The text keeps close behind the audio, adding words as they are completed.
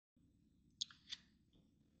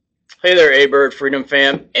Hey there, A-Bird Freedom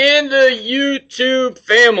Fam and the YouTube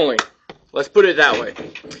family. Let's put it that way.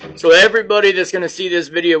 So everybody that's going to see this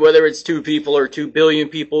video, whether it's 2 people or 2 billion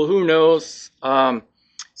people, who knows?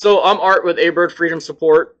 So I'm Art with A-Bird Freedom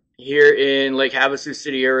Support here in Lake Havasu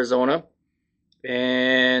City, Arizona.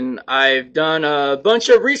 And I've done a bunch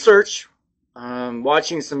of research,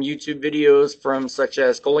 watching some YouTube videos from such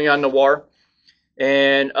as Golion Noir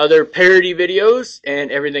and other parody videos and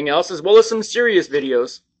everything else, as well as some serious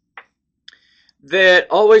videos that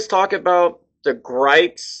always talk about the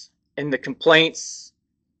gripes and the complaints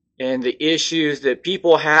and the issues that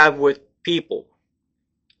people have with people.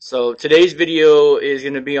 So today's video is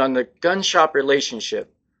going to be on the gun shop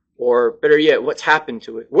relationship, or better yet, what's happened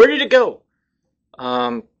to it. Where did it go?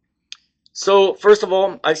 So first of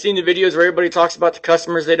all, I've seen the videos where everybody talks about the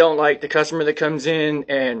customers they don't like, the customer that comes in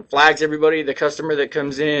and flags everybody, the customer that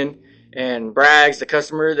comes in and brags, the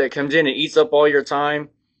customer that comes in and eats up all your time.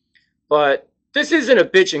 But this isn't a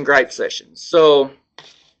bitch and gripe session. So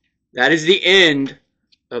that is the end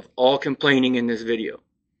of all complaining in this video.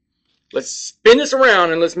 Let's spin this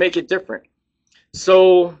around and let's make it different.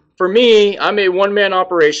 So for me, I'm a one-man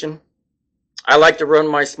operation. I like to run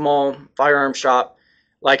my small firearm shop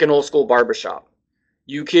like an old school barber shop.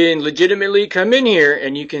 You can legitimately come in here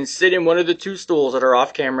and you can sit in one of the 2 stools that are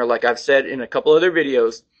off camera, like I've said in a couple other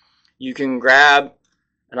videos. You can grab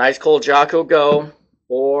an ice cold Jocko Go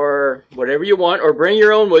or whatever you want, or bring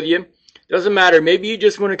your own with you. Doesn't matter. Maybe you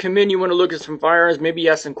just want to come in, you want to look at some firearms, maybe you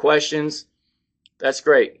have some questions. That's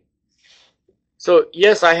great. So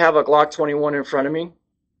yes, I have a Glock 21 in front of me.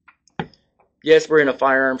 Yes, we're in a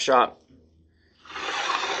firearm shop.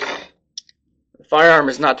 The firearm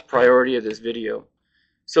is not the priority of this video.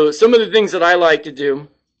 So some of the things that I like to do,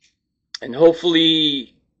 and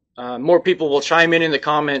hopefully more people will chime in the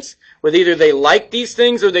comments with either they like these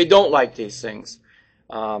things or they don't like these things.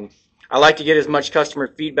 I like to get as much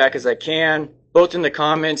customer feedback as I can, both in the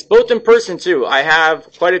comments, both in person too. I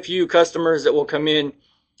have quite a few customers that will come in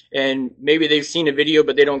and maybe they've seen a video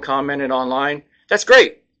but they don't comment it online. That's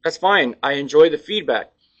great. That's fine. I enjoy the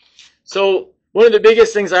feedback. So one of the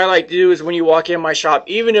biggest things I like to do is when you walk in my shop,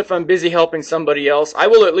 even if I'm busy helping somebody else, I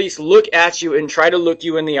will at least look at you and try to look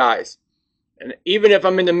you in the eyes. And even if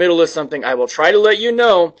I'm in the middle of something, I will try to let you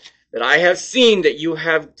know that I have seen that you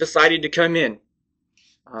have decided to come in.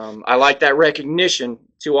 I like that recognition.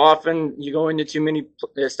 Too often you go into too many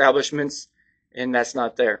establishments and that's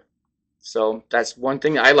not there. So that's one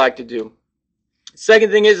thing I like to do. Second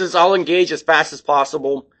thing is I'll engage as fast as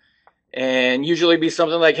possible and usually be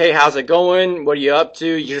something like, hey, how's it going? What are you up to?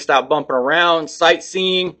 You're just out bumping around,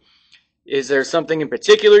 sightseeing. Is there something in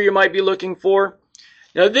particular you might be looking for?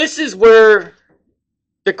 Now this is where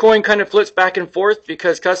the coin kind of flips back and forth,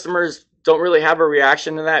 because customers don't really have a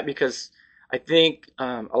reaction to that, because I think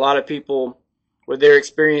a lot of people with their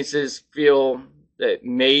experiences feel that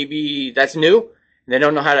maybe that's new and they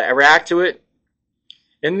don't know how to react to it.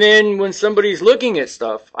 And then when somebody's looking at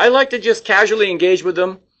stuff, I like to just casually engage with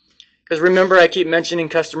them, because remember, I keep mentioning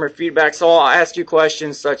customer feedback, so I'll ask you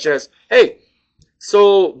questions such as, hey,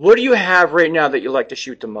 so what do you have right now that you like to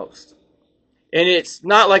shoot the most? And it's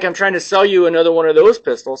not like I'm trying to sell you another one of those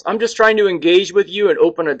pistols. I'm just trying to engage with you and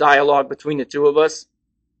open a dialogue between the 2 of us,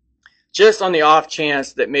 just on the off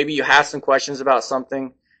chance that maybe you have some questions about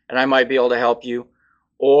something and I might be able to help you,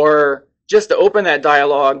 or just to open that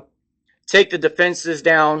dialogue, take the defenses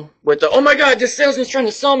down with the, oh my God, this salesman's trying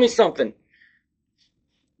to sell me something.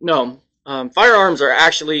 No, firearms are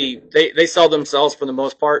actually, they sell themselves for the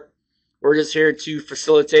most part. We're just here to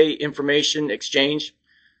facilitate information exchange.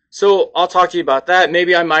 So I'll talk to you about that.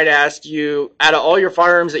 Maybe I might ask you, out of all your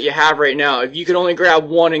firearms that you have right now, if you could only grab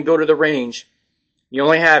one and go to the range, you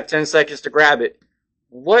only have 10 seconds to grab it,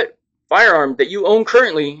 what firearm that you own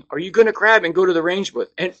currently are you going to grab and go to the range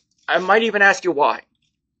with? And I might even ask you why.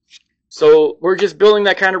 So we're just building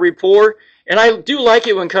that kind of rapport. And I do like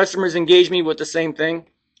it when customers engage me with the same thing.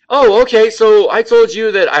 Oh, okay, so I told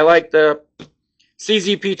you that I like the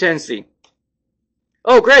CZ-P10C.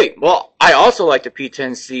 Oh, great. Well, I also like the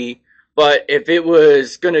P10C, but if it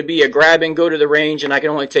was going to be a grab and go to the range and I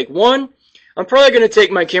can only take one, I'm probably going to take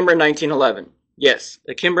my Kimber 1911. Yes,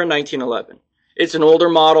 the Kimber 1911. It's an older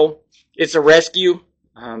model. It's a rescue.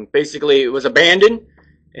 Basically, it was abandoned,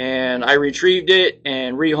 and I retrieved it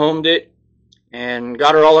and rehomed it and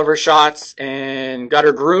got her all of her shots and got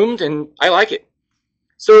her groomed, and I like it.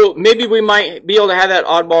 So maybe we might be able to have that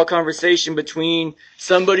oddball conversation between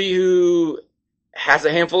somebody who has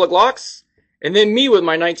a handful of Glocks and then me with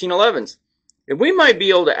my 1911s. And we might be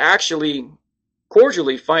able to actually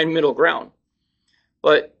cordially find middle ground.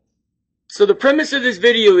 But so the premise of this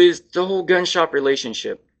video is the whole gun shop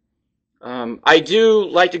relationship. I do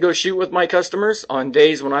like to go shoot with my customers on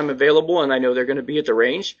days when I'm available and I know they're going to be at the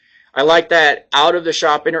range. I like that out of the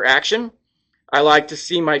shop interaction. I like to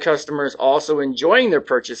see my customers also enjoying their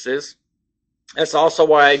purchases. That's also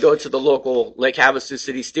why I go to the local Lake Havasu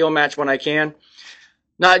City Steel match when I can.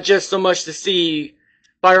 Not just so much to see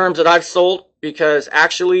firearms that I've sold, because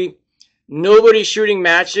actually nobody shooting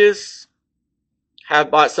matches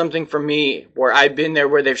have bought something from me where I've been there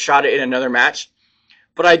where they've shot it in another match.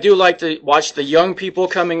 But I do like to watch the young people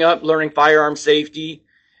coming up, learning firearm safety,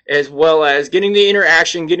 as well as getting the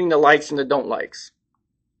interaction, getting the likes and the don't likes.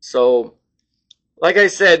 So, like I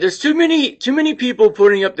said, there's too many people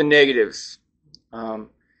putting up the negatives.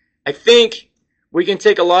 I think we can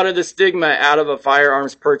take a lot of the stigma out of a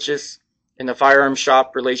firearms purchase and the firearms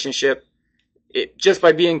shop relationship just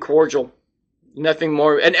by being cordial. Nothing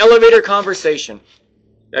more. An elevator conversation.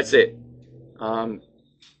 That's it.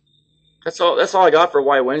 That's all I got for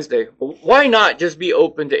Why Wednesday. Why not just be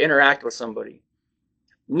open to interact with somebody?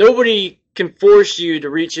 Nobody can force you to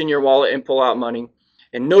reach in your wallet and pull out money.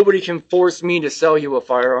 And nobody can force me to sell you a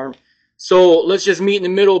firearm. So let's just meet in the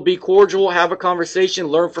middle, be cordial, have a conversation,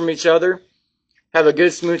 learn from each other, have a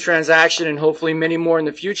good, smooth transaction, and hopefully many more in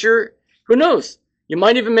the future. Who knows? You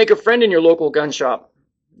might even make a friend in your local gun shop.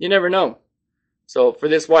 You never know. So for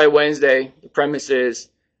this Why Wednesday, the premise is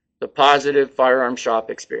the positive firearm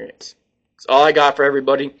shop experience. That's all I got for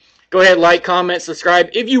everybody. Go ahead, like, comment, subscribe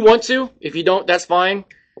if you want to. If you don't, that's fine.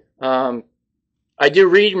 I do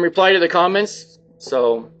read and reply to the comments.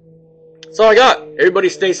 So that's all I got. Everybody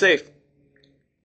stay safe.